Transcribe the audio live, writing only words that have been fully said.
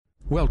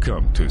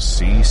Welcome to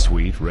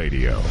C-Suite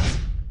Radio.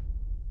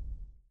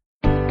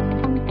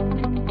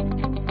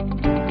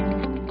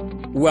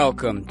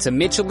 Welcome to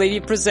Mitchell Levy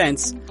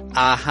Presents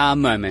Aha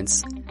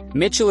Moments.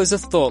 Mitchell is a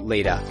thought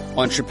leader,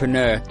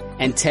 entrepreneur,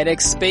 and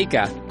TEDx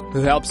speaker who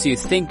helps you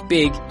think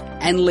big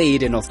and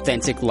lead an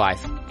authentic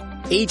life.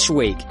 Each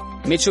week,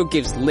 Mitchell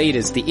gives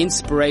leaders the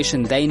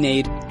inspiration they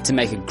need to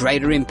make a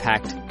greater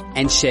impact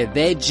and share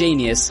their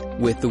genius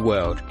with the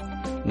world.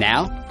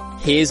 Now,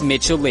 here's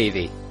Mitchell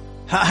Levy.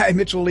 Hi,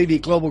 Mitchell Levy,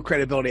 global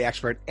credibility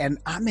expert, and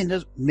I'm in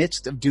the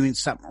midst of doing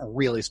something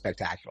really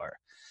spectacular.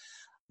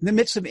 In the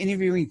midst of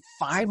interviewing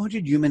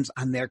 500 humans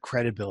on their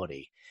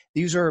credibility.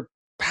 These are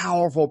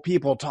powerful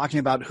people talking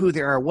about who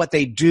they are, what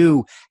they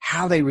do,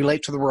 how they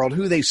relate to the world,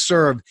 who they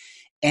serve,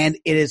 and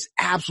it is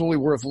absolutely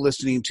worth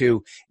listening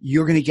to.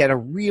 You're going to get a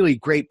really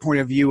great point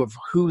of view of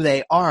who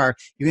they are.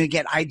 You're going to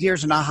get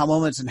ideas and aha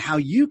moments and how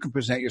you can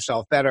present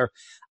yourself better.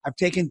 I've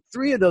taken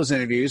 3 of those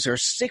interviews. They're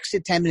 6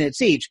 to 10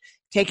 minutes each.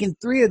 Taken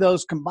 3 of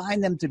those,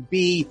 combined them to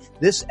be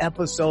this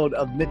episode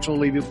of Mitchell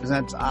Levy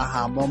Presents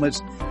Aha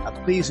Moments.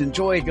 Please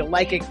enjoy. If you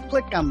like it,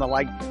 click on the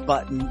like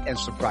button and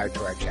subscribe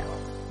to our channel.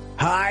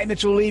 Hi,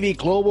 Mitchell Levy,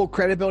 global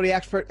credibility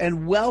expert,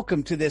 and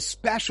welcome to this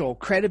special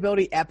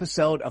credibility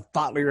episode of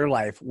Thought Leader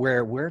Life,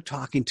 where we're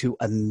talking to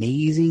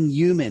amazing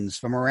humans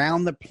from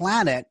around the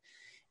planet,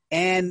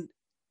 and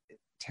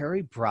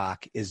Terry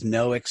Brock is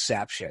no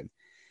exception.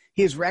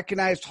 He is a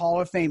recognized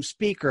Hall of Fame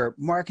speaker,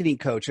 marketing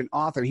coach, and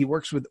author. He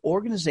works with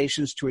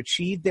organizations to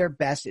achieve their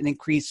best and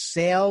increase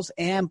sales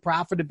and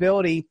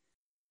profitability.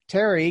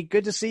 Terry,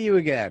 good to see you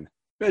again.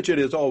 Mitch, it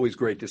is always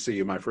great to see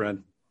you, my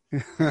friend.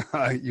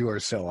 You are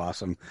so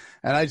awesome.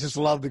 And I just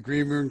love the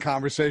green room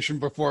conversation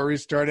before we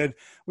started.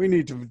 We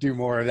need to do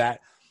more of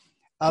that.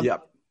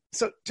 Yep.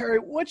 So, Terry,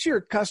 what's your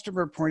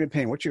customer point of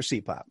pain? What's your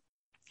CPOP?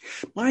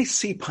 My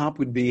CPOP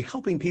would be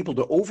helping people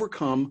to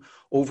overcome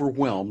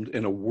overwhelmed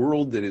in a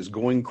world that is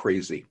going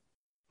crazy.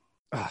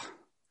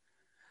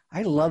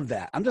 I love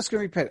that. I'm just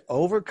going to repeat,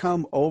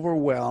 overcome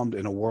overwhelmed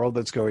in a world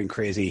that's going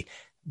crazy.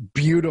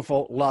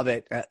 Beautiful. Love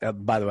it.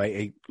 By the way,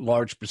 a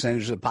large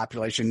percentage of the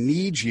population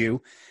needs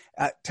you.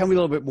 Tell me a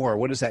little bit more.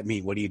 What does that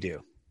mean? What do you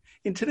do?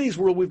 In today's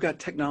world, we've got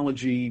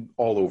technology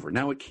all over.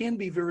 Now, it can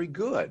be very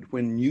good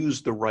when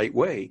used the right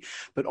way,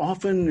 but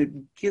often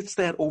it gets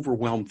that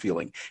overwhelmed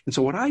feeling. And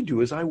so what I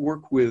do is I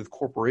work with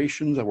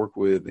corporations, I work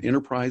with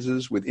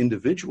enterprises, with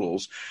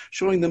individuals,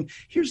 showing them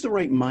here's the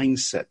right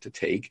mindset to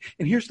take,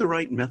 and here's the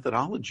right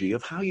methodology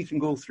of how you can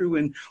go through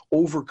and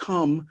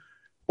overcome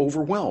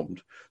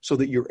overwhelmed so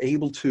that you're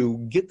able to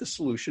get the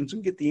solutions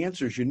and get the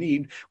answers you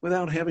need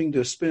without having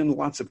to spend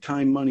lots of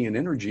time, money, and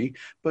energy,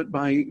 but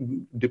by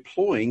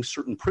deploying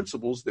certain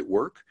principles that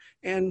work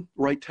and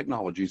right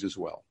technologies as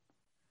well.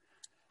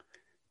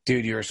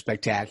 Dude, you're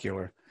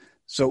spectacular.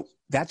 So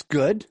that's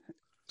good.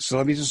 So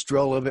let me just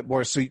drill a little bit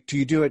more. So do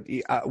you do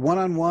it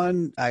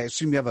one-on-one? I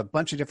assume you have a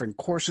bunch of different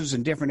courses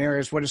in different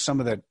areas. What are some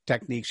of the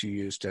techniques you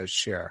use to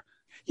share?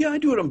 Yeah, I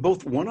do it on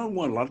both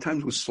one-on-one, a lot of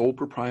times with sole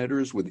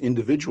proprietors, with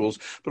individuals,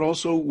 but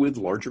also with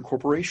larger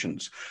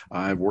corporations.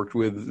 I've worked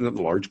with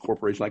large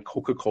corporations like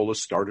Coca-Cola,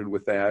 started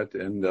with that,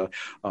 and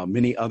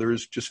many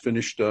others. Just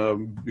finished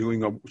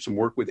doing some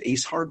work with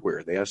Ace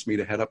Hardware. They asked me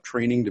to head up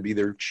training to be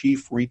their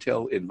chief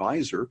retail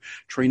advisor,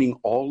 training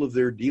all of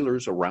their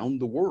dealers around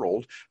the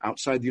world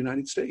outside the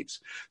United States.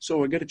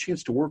 So I got a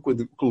chance to work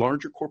with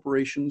larger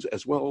corporations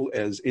as well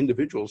as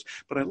individuals,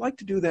 but I like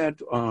to do that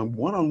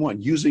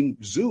one-on-one using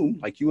Zoom,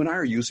 like you and I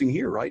are using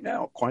here right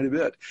now quite a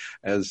bit.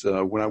 As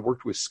when I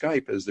worked with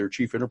Skype as their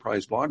chief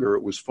enterprise blogger,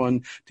 it was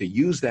fun to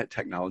use that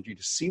technology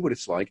to see what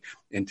it's like.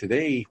 And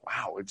today,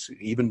 wow, it's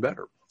even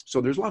better.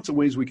 So there's lots of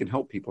ways we can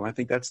help people. I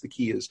think that's the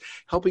key, is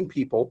helping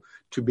people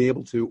to be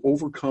able to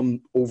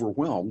overcome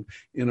overwhelm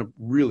in a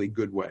really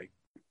good way.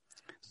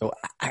 So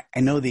I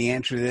know the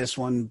answer to this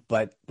one,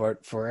 but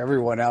for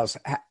everyone else,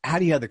 how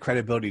do you have the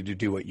credibility to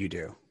do what you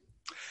do?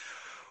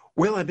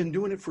 Well, I've been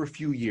doing it for a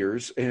few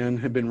years and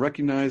have been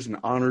recognized and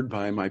honored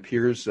by my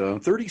peers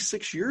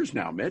 36 years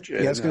now, Mitch.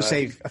 Yeah, I was going to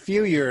say a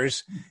few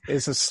years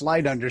is a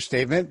slight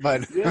understatement,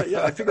 but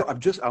yeah, I figure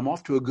I'm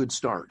off to a good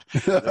start.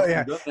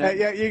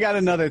 Yeah, you got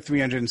another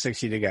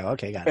 360 to go.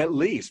 Okay, got it. At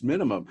least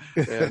minimum.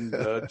 And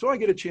so I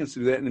get a chance to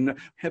do that, and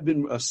have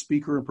been a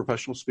speaker, a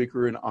professional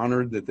speaker, and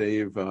honored that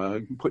they've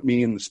put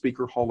me in the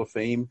Speaker Hall of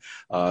Fame.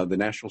 The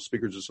National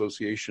Speakers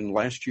Association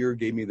last year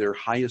gave me their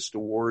highest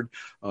award,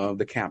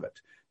 the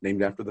Cabot,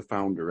 named after the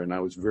founder, and I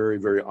was very,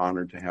 very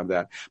honored to have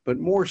that. But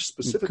more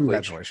specifically,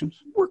 congratulations.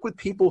 Work with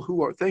people who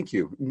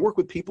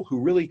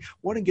really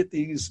want to get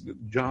these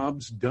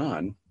jobs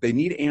done. They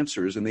need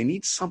answers, and they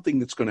need something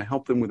that's going to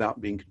help them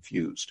without being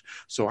confused.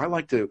 So I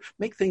like to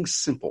make things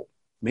simple,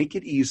 make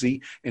it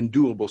easy and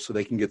doable so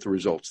they can get the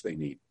results they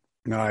need.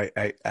 No,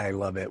 I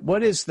love it.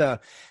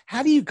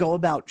 How do you go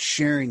about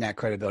sharing that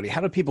credibility? How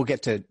do people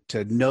get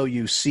to know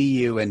you, see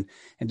you, and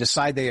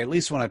decide they at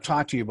least want to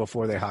talk to you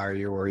before they hire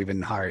you or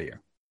even hire you?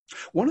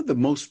 One of the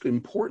most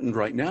important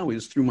right now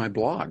is through my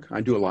blog.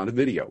 I do a lot of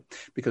video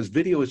because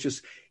video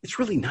is it's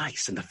really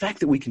nice. And the fact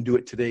that we can do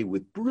it today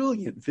with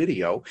brilliant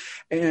video,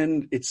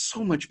 and it's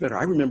so much better.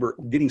 I remember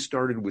getting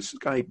started with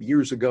Skype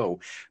years ago.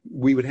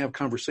 We would have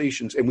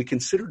conversations and we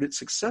considered it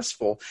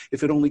successful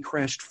if it only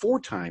crashed 4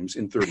 times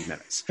in 30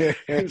 minutes.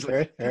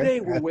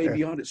 Today we're way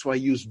beyond it. So I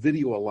use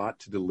video a lot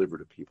to deliver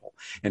to people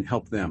and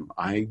help them.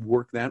 I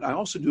work that. I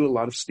also do a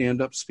lot of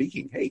stand-up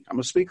speaking. Hey, I'm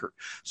a speaker.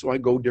 So I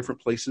go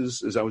different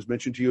places, as I was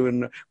mentioned to you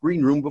in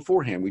Green Room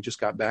beforehand. We just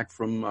got back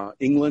from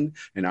England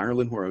and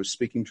Ireland, where I was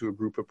speaking to a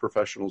group of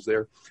professionals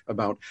there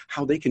about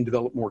how they can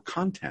develop more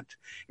content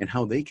and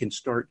how they can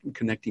start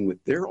connecting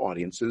with their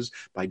audiences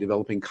by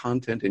developing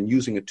content, and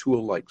using a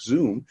tool like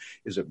Zoom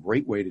is a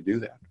great way to do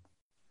that.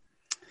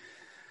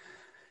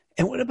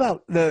 And what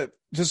about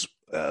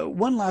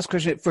one last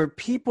question for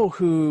people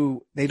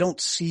who they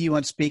don't see you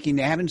on speaking,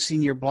 they haven't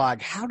seen your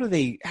blog. How do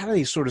they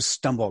sort of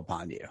stumble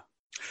upon you?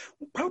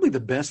 Probably the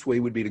best way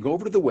would be to go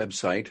over to the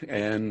website,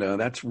 and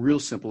that's real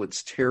simple.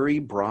 It's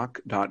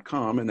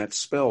terrybrock.com, and that's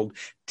spelled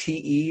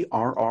Terry,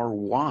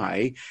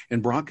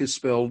 and Brock is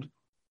spelled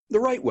the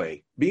right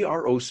way,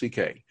 Brock.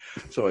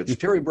 So it's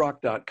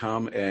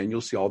terrybrock.com, and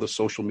you'll see all the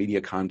social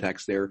media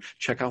contacts there.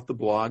 Check out the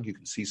blog. You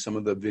can see some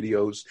of the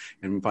videos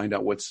and find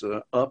out what's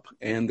up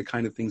and the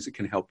kind of things that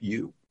can help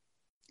you.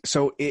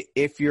 So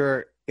if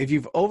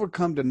you've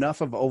overcome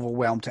enough of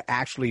overwhelm to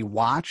actually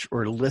watch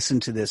or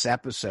listen to this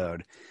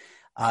episode,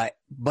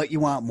 but you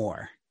want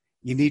more,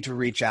 you need to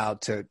reach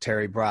out to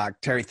Terry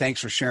Brock. Terry,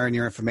 thanks for sharing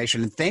your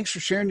information, and thanks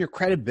for sharing your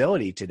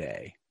credibility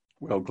today.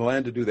 Well,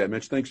 glad to do that,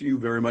 Mitch. Thanks to you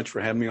very much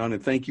for having me on,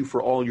 and thank you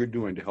for all you're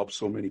doing to help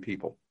so many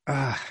people.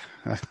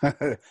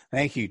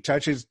 Thank you.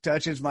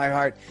 Touches my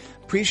heart.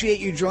 Appreciate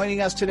you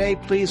joining us today.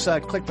 Please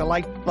click the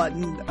like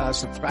button,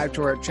 subscribe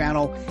to our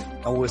channel,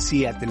 and we'll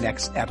see you at the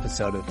next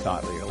episode of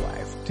Thought Leader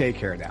Live. Take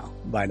care now.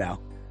 Bye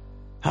now.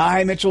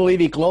 Hi, Mitchell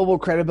Levy, global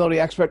credibility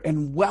expert,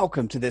 and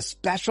welcome to this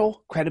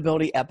special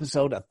credibility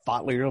episode of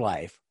Thought Leader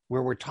Life,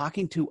 where we're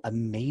talking to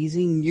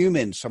amazing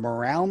humans from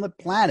around the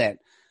planet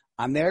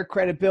on their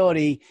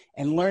credibility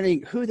and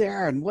learning who they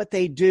are and what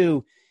they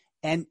do.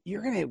 And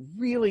you're going to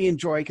really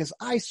enjoy, because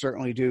I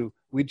certainly do,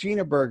 with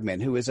Gina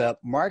Bergman, who is a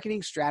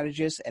marketing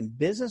strategist and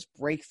business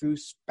breakthrough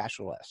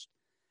specialist.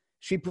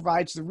 She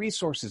provides the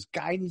resources,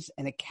 guidance,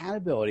 and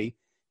accountability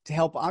to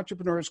help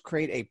entrepreneurs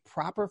create a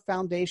proper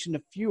foundation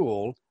to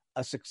fuel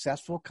a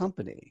successful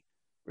company.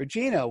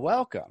 Regina,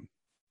 welcome.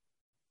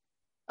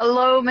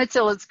 Hello,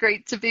 Mitchell. It's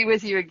great to be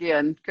with you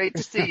again. Great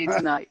to see you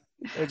tonight.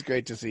 It's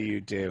great to see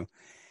you too.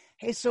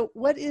 Hey, so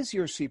what is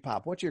your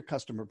CPOP? What's your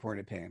customer point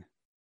of pain?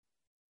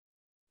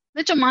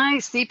 Mitchell, my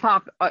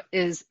CPOP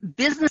is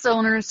business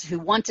owners who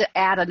want to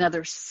add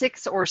another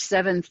 6 or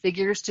 7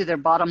 figures to their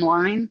bottom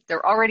line.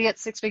 They're already at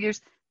 6 figures.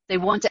 They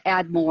want to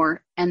add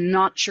more and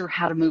not sure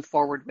how to move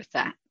forward with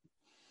that.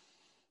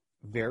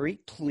 Very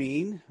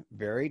clean,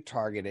 very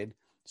targeted.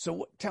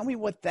 So tell me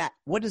what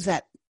does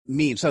that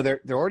mean? So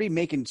they're already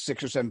making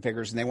 6 or 7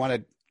 figures and they want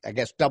to, I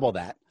guess, double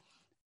that.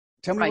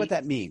 Tell me what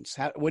that means.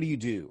 What do you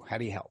do? How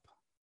do you help?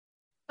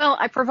 Well,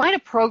 I provide a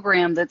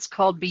program that's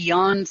called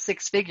Beyond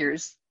 6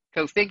 Figures.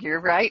 Go figure,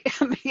 right?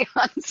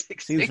 Beyond 6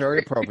 figures. Seems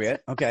very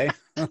appropriate. Okay.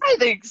 I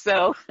think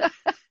so.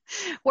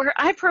 Where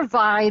I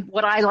provide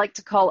what I like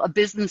to call a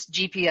business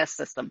GPS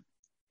system.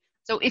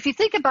 So if you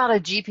think about a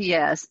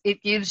GPS,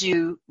 it gives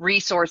you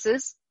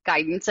resources,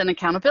 guidance, and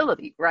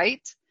accountability,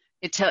 right?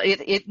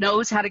 It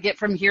knows how to get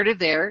from here to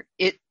there.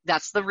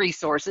 That's the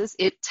resources.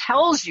 It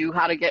tells you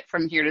how to get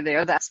from here to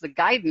there. That's the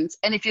guidance.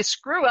 And if you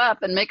screw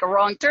up and make a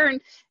wrong turn,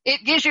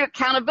 it gives you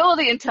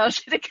accountability and tells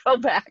you to go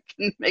back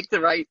and make the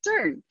right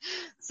turn.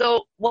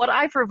 So what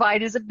I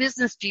provide is a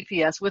business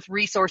GPS with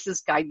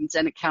resources, guidance,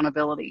 and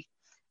accountability.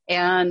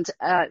 And,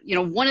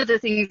 one of the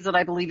things that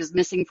I believe is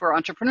missing for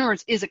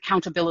entrepreneurs is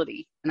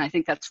accountability. And I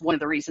think that's one of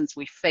the reasons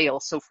we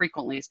fail so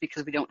frequently, is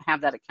because we don't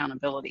have that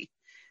accountability.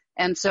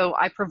 And so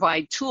I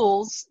provide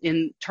tools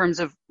in terms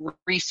of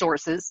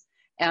resources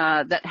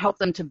that help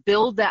them to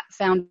build that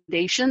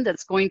foundation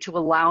that's going to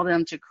allow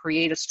them to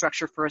create a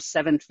structure for a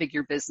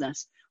 7-figure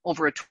business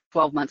over a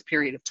 12-month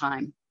period of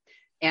time.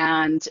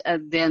 And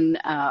then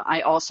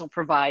I also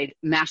provide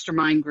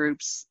mastermind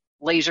groups,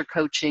 laser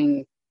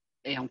coaching,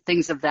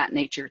 things of that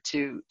nature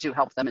to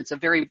help them. It's a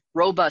very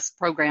robust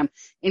program,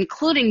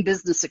 including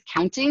business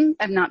accounting,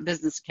 not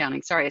business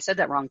accounting. Sorry, I said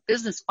that wrong.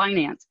 Business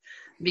finance,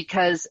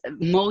 because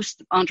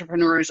most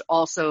entrepreneurs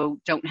also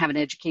don't have an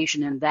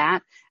education in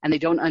that, and they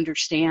don't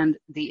understand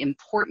the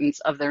importance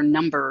of their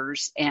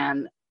numbers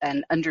and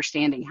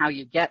understanding how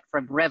you get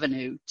from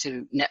revenue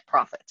to net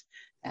profit.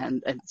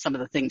 And some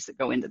of the things that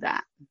go into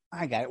that.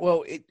 I got it.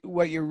 Well,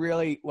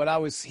 what I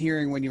was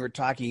hearing when you were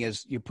talking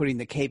is you're putting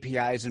the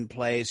KPIs in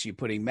place, you're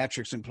putting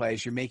metrics in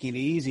place, you're making it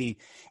easy.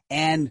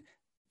 And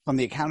from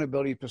the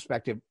accountability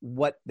perspective,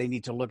 what they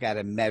need to look at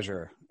and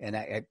measure. And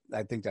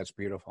I think that's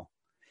beautiful.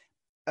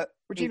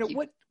 Regina,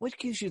 what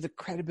gives you the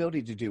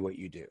credibility to do what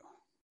you do?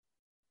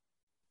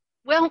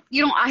 Well,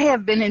 I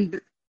have been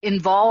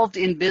involved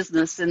in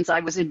business since I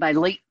was in my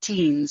late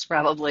teens,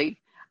 probably.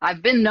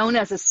 I've been known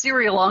as a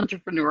serial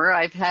entrepreneur.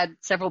 I've had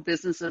several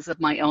businesses of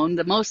my own,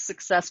 the most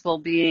successful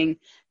being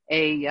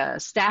a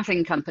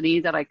staffing company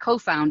that I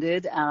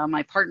co-founded.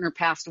 My partner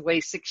passed away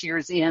 6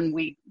 years in.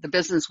 The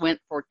business went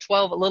for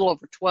a little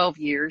over 12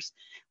 years.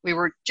 We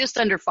were just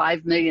under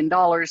 $5 million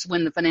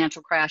when the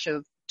financial crash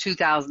of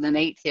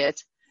 2008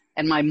 hit,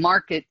 and my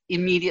market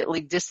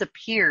immediately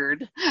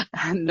disappeared.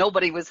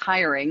 Nobody was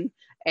hiring.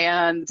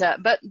 And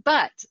but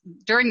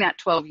during that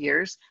 12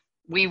 years,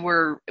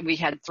 we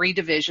had 3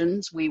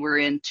 divisions. We were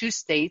in 2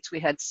 states.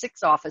 We had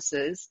 6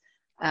 offices,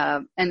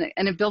 and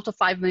it built a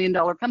 $5 million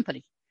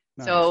company.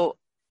 Nice. So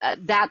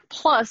that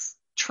plus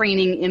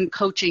training and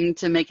coaching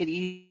to make it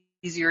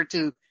easier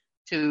to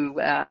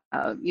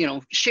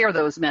share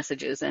those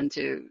messages and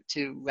to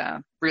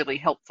really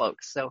help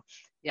folks. So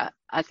yeah,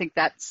 I think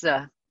that's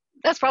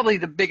probably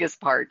the biggest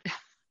part.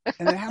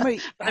 And then how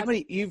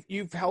many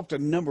you've helped a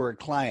number of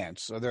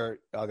clients? Are there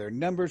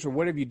numbers, or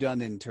what have you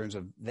done in terms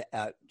of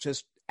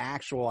just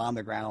actual on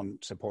the ground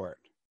support?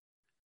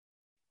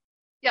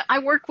 Yeah, I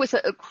work with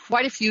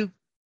quite a few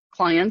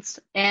clients,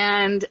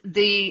 and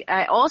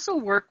I also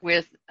work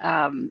with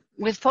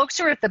folks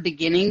who are at the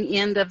beginning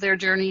end of their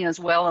journey as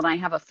well. And I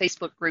have a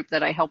Facebook group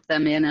that I help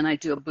them in, and I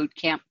do a boot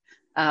camp,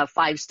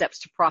 5 steps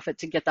to profit,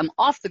 to get them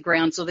off the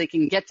ground so they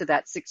can get to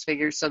that 6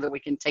 figures, so that we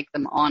can take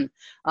them on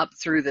up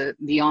through the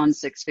Beyond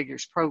 6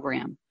 Figures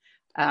program.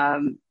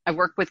 I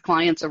work with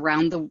clients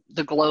around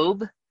the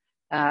globe,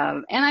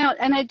 and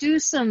I do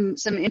some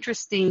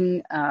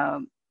interesting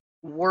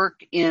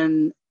work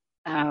in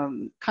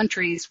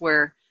countries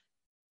where.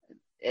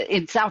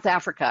 In South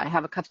Africa, I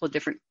have a couple of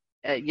different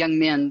young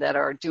men that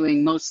are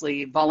doing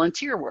mostly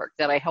volunteer work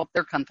that I help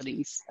their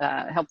companies,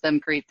 help them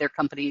create their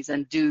companies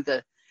and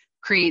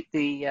create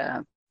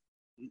the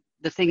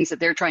things that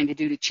they're trying to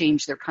do to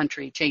change their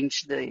country,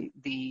 change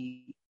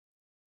the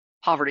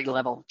poverty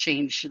level,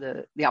 change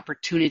the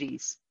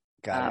opportunities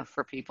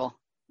for people.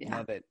 Yeah.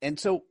 Love it. And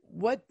so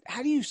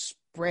how do you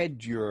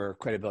spread your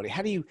credibility?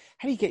 How do you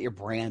get your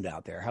brand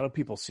out there? How do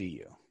people see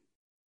you?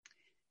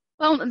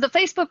 Well, the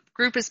Facebook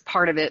group is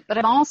part of it, but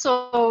I'm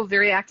also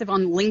very active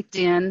on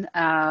LinkedIn.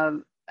 I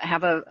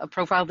have a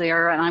profile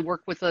there, and I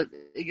work with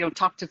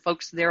talk to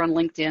folks there on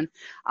LinkedIn.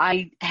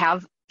 I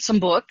have some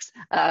books,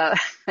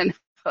 and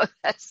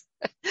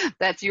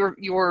that's your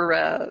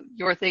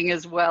thing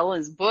as well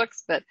as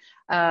books. But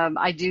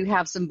I do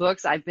have some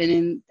books. I'm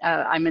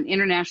an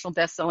international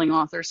best-selling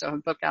author, so I have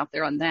a book out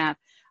there on that.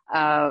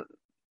 And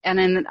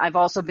then I've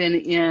also been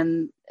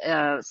in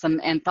some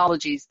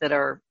anthologies that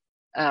are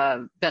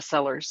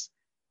bestsellers,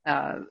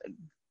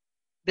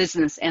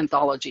 business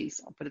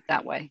anthologies, I'll put it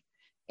that way.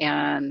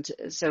 And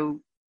so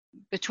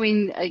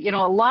between,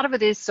 a lot of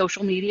it is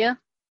social media,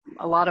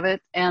 a lot of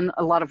it, and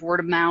a lot of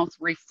word of mouth,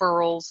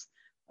 referrals,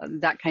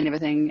 that kind of a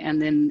thing.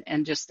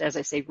 And just, as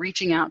I say,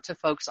 reaching out to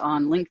folks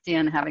on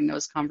LinkedIn, having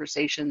those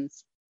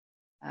conversations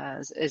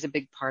is a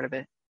big part of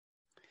it.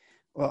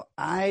 Well,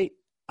 I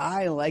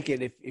like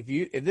it.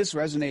 If this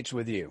resonates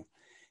with you,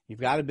 you've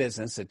got a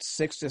business that's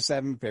 6 to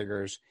 7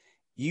 figures,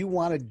 you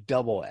want to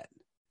double it,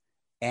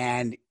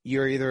 and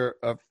you're either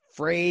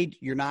afraid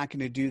you're not going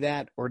to do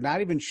that, or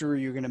not even sure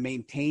you're going to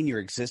maintain your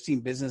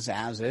existing business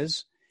as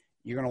is,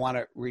 you're going to want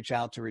to reach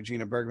out to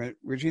Regina Bergman.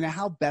 Regina,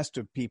 how best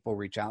do people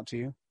reach out to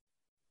you?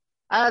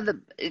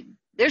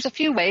 There's a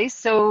few ways.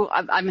 So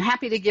I'm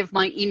happy to give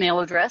my email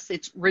address.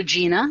 It's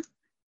Regina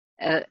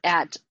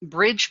at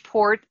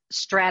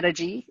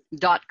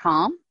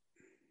bridgeportstrategy.com.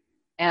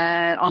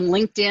 And on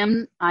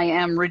LinkedIn, I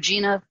am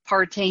Regina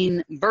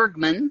Partain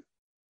Bergman.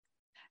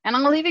 And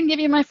I'll even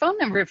give you my phone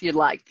number if you'd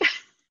like.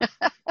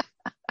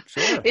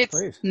 Sure, it's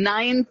please.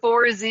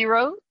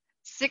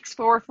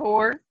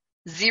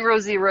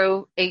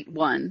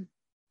 940-644-0081.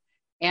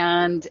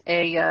 And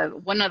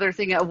one other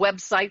thing, a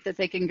website that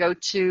they can go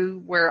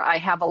to where I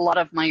have a lot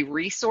of my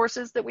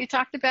resources that we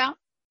talked about,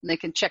 and they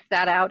can check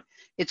that out.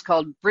 It's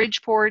called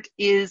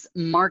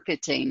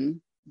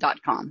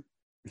bridgeportismarketing.com.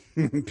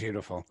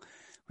 Beautiful.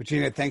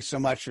 Regina, thanks so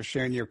much for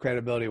sharing your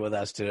credibility with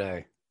us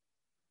today.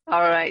 All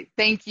right.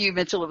 Thank you,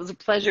 Mitchell. It was a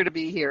pleasure to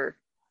be here.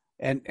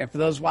 And for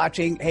those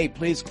watching, hey,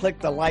 please click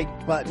the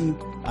like button,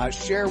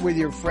 share with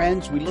your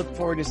friends. We look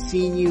forward to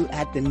seeing you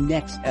at the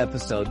next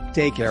episode.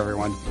 Take care,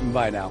 everyone.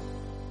 Bye now.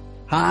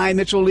 Hi,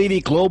 Mitchell Levy,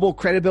 global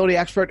credibility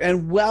expert,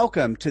 and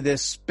welcome to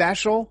this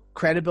special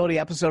credibility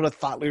episode of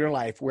Thought Leader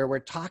Life, where we're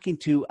talking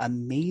to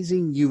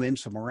amazing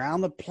humans from around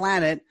the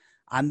planet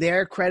on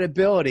their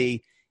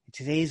credibility.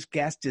 Today's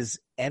guest is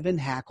Evan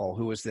Hackel,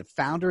 who is the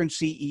founder and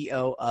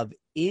CEO of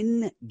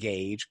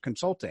Engage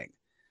Consulting.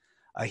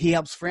 He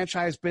helps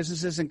franchise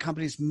businesses and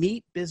companies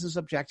meet business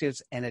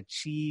objectives and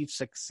achieve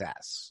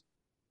success.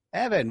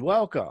 Evan,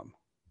 welcome.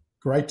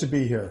 Great to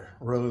be here.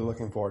 Really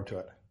looking forward to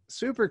it.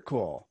 Super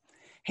cool.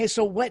 Hey,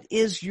 so what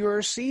is your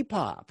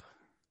CPOP?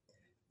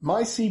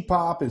 My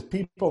CPOP is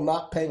people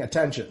not paying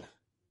attention.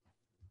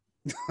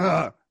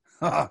 Oh,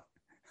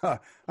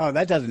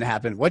 that doesn't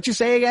happen. What'd you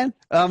say again?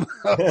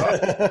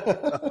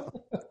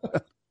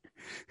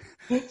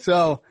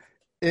 So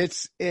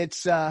it's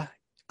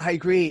I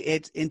agree.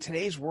 It's in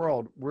today's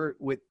world, we're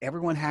with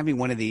everyone having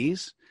one of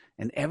these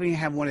and everyone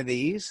have one of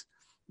these.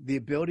 The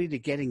ability to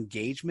get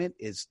engagement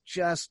is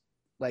just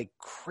like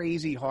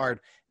crazy hard.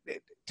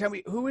 Tell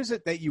me, who is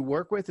it that you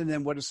work with, and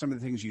then what are some of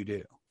the things you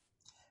do?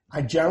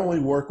 I generally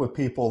work with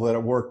people that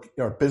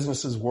are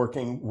businesses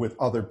working with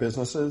other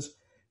businesses,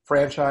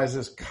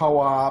 franchises,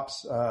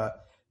 co-ops,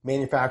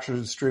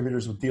 manufacturers,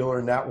 distributors with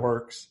dealer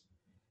networks.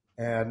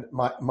 And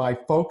my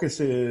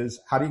focus is,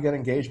 how do you get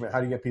engagement? How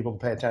do you get people to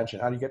pay attention?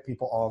 How do you get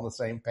people all on the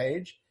same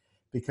page?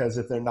 Because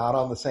if they're not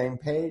on the same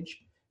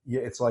page,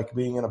 it's like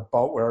being in a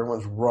boat where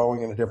everyone's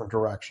rowing in a different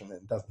direction,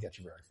 and it doesn't get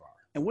you very far.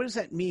 And what does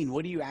that mean?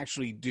 What do you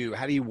actually do?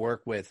 How do you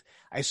work with,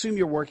 I assume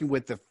you're working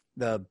with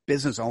the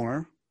business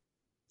owner?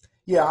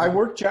 Yeah,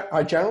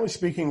 I generally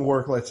speaking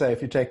work, let's say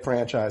if you take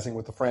franchising,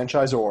 with the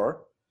franchisor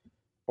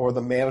or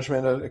the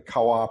management of a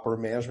co-op or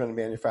management of a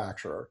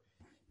manufacturer.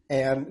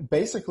 And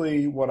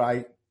basically what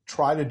I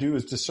try to do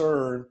is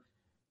discern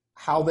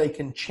how they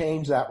can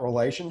change that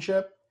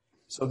relationship.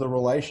 So the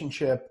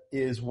relationship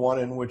is one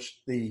in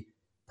which the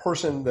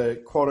person,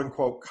 the quote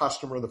unquote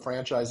customer, the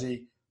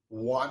franchisee,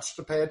 wants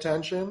to pay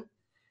attention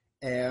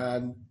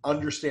and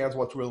understands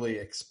what's really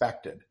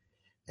expected.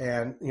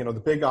 And,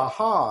 the big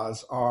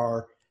ahas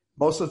are,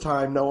 most of the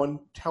time, no one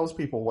tells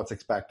people what's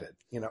expected.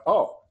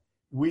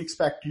 We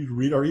expect you to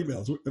read our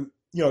emails.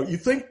 You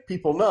think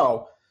people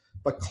know,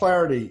 but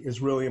clarity is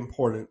really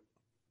important.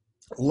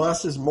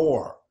 Less is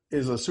more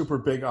is a super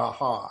big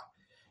aha.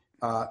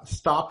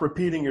 Stop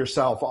repeating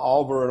yourself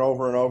over and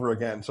over and over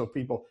again. So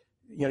people,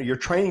 you're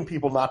training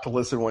people not to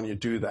listen when you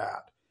do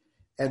that.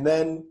 And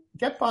then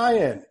get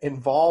buy-in,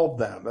 involve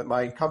them.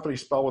 My company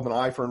spelled with an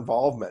I for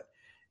involvement.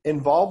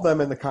 Involve them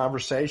in the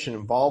conversation,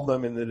 involve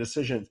them in the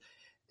decisions,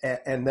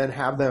 and then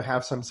have them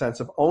have some sense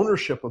of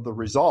ownership of the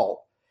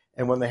result.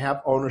 And when they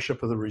have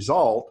ownership of the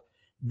result,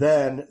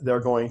 then they're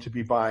going to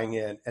be buying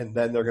in, and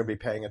then they're going to be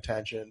paying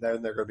attention, and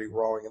then they're going to be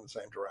rowing in the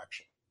same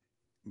direction.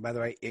 By the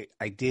way,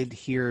 I did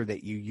hear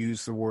that you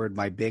used the word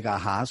 "my big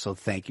aha," so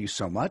thank you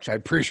so much. I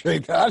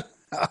appreciate that.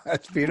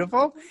 That's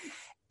beautiful.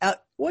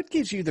 What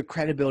gives you the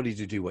credibility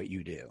to do what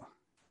you do?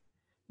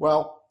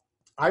 Well,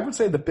 I would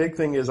say the big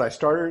thing is I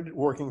started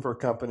working for a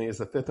company as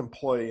the fifth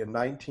employee in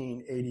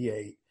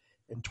 1988.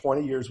 In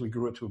 20 years, we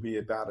grew it to be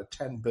about a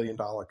 $10 billion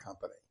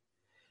company.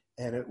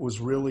 And it was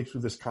really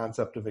through this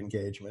concept of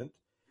engagement.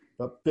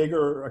 But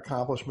bigger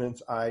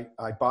accomplishments, I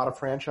bought a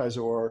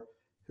franchisor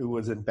who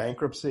was in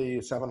bankruptcy,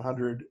 a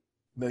 $700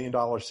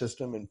 million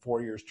system in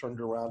 4 years,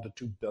 turned around to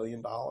 $2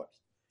 billion.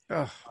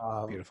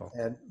 Oh, beautiful.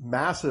 And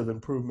massive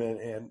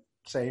improvement in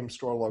same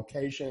store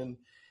location.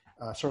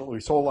 Certainly we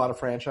sold a lot of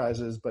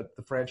franchises, but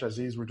the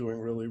franchisees were doing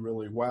really,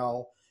 really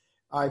well.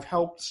 I've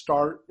helped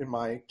start in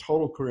my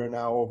total career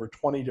now over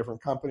 20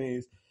 different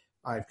companies.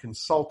 I've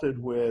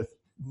consulted with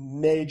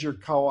major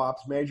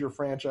co-ops, major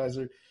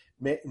franchisors,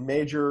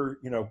 major,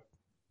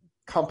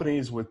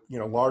 companies with,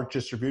 large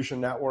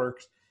distribution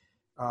networks.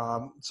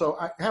 So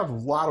I have a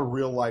lot of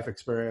real life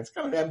experience,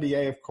 got an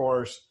MBA, of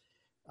course,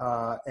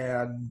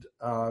 and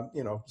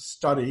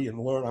study and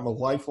learn. I'm a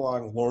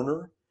lifelong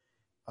learner,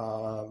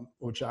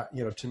 which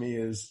to me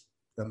is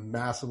a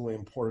massively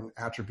important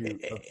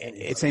attribute of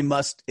anybody. It's a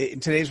must in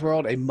today's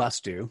world, a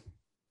must do.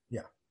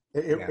 Yeah.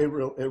 It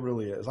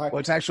really is. Well,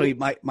 it's actually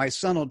my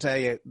son will tell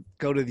you,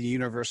 go to the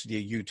University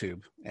of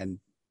YouTube and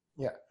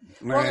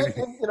Well,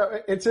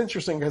 it's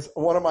interesting because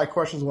one of my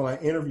questions when I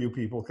interview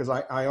people, because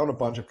I own a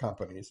bunch of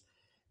companies,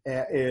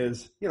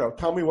 is,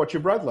 tell me what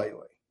you've read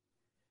lately.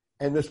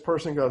 And this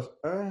person goes,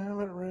 I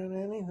haven't read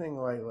anything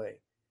lately.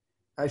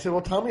 I said,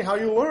 well, tell me how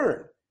you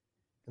learn.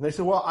 And they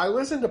said, well, I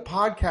listen to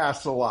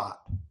podcasts a lot.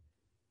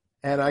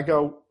 And I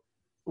go,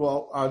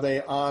 well, are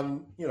they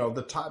on,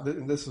 the top?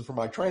 And this is for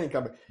my training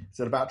company. Is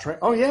it about training?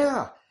 Oh,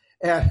 yeah.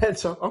 And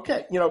so,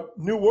 okay,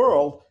 new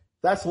world,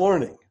 that's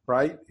learning,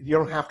 right? You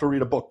don't have to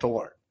read a book to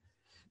learn.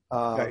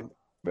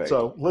 Right.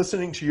 So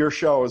listening to your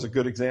show is a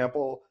good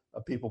example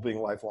of people being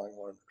lifelong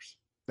learners.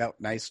 No,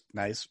 nice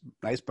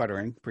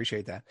buttering.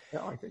 Appreciate that. Yeah,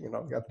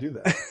 got to do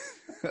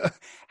that.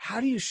 How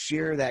do you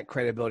share that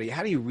credibility?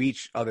 How do you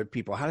reach other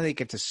people? How do they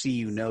get to see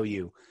you, know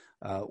you,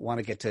 want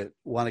to get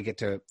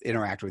to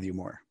interact with you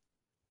more?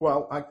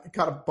 Well, I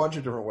got a bunch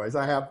of different ways.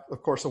 I have,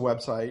 of course, a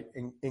website,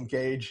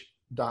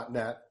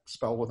 engage.net,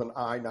 spelled with an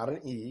I, not an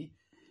E.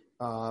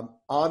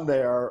 On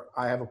there,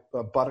 I have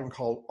a button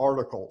called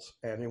Articles,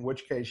 and in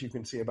which case you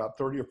can see about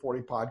 30 or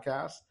 40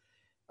 podcasts,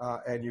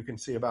 and you can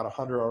see about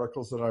 100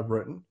 articles that I've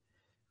written.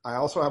 I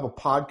also have a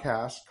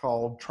podcast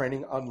called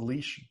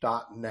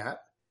trainingunleash.net.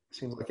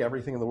 Seems like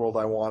everything in the world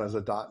I want is a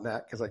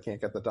 .net because I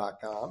can't get the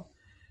 .com.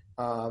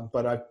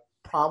 But I've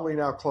probably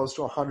now close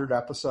to 100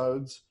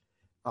 episodes,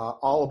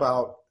 all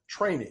about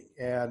training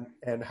and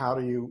how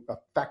do you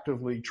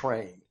effectively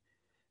train,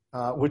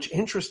 which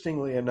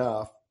interestingly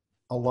enough,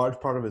 a large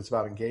part of it is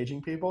about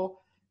engaging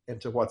people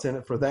into what's in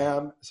it for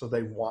them so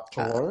they want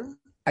to learn.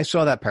 I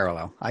saw that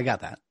parallel. I got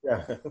that.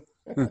 Yeah.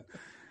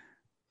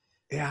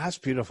 Yeah, that's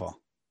beautiful.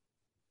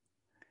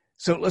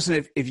 So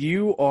listen, if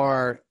you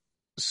are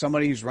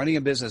somebody who's running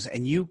a business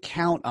and you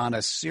count on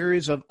a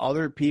series of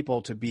other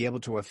people to be able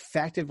to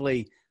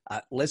effectively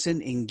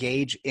listen,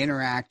 engage,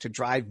 interact, to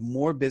drive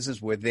more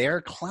business with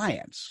their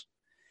clients,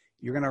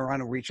 you're going to want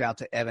to reach out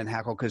to Evan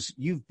Hackel because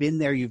you've been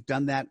there, you've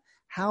done that.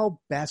 How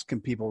best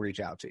can people reach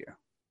out to you?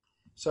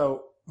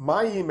 So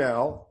my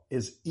email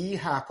is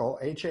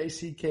ehackel,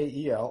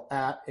 Hackel,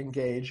 at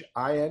engage,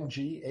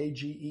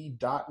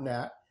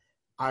 ingage.net.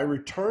 I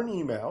return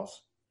emails,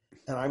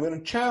 and I'm going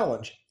to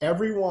challenge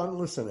everyone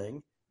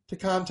listening to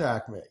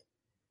contact me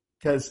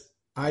because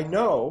I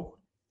know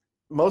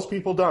most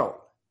people don't.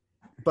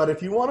 But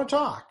if you want to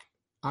talk,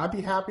 I'd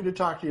be happy to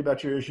talk to you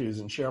about your issues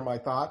and share my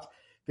thoughts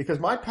because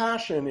my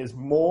passion is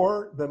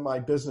more than my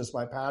business.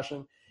 My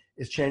passion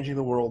is changing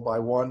the world by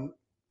one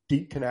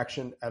deep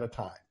connection at a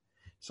time.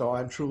 So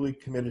I'm truly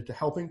committed to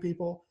helping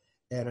people.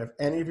 And if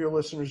any of your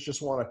listeners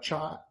just want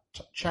to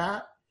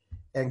chat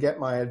and get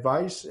my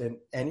advice in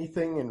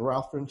anything in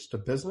reference to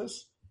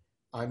business,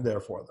 I'm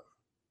there for them.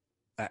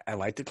 I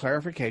like the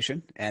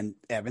clarification. And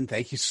Evan,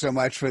 thank you so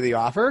much for the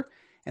offer.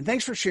 And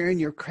thanks for sharing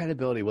your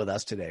credibility with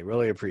us today.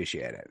 Really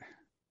appreciate it.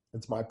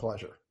 It's my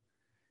pleasure.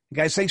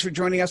 Guys, thanks for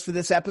joining us for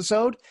this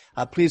episode.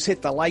 Please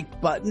hit the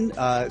like button,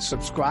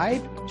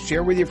 subscribe,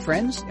 share with your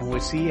friends, and we'll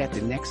see you at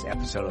the next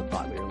episode of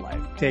Thought Leader Life.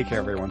 Take care,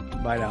 everyone.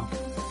 Bye now.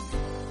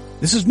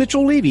 This is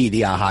Mitchell Levy,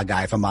 the AHA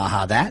guy from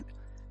AHA That.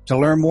 To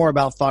learn more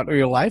about Thought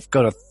Leader Life,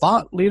 go to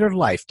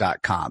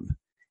thoughtleaderlife.com.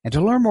 And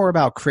to learn more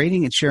about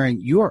creating and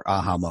sharing your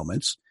AHA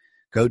moments,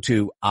 go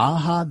to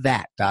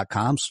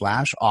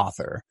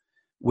ahathat.com/author,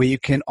 where you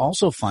can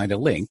also find a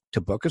link to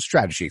book a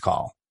strategy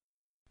call.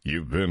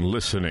 You've been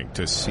listening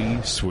to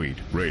C-Suite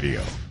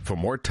Radio. For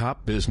more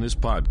top business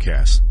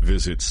podcasts,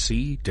 visit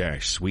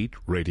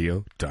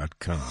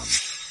c-suiteradio.com.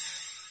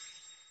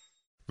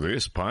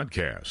 This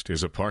podcast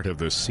is a part of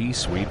the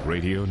C-Suite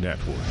Radio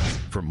Network.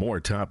 For more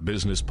top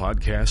business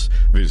podcasts,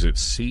 visit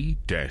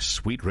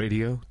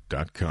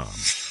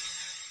c-suiteradio.com.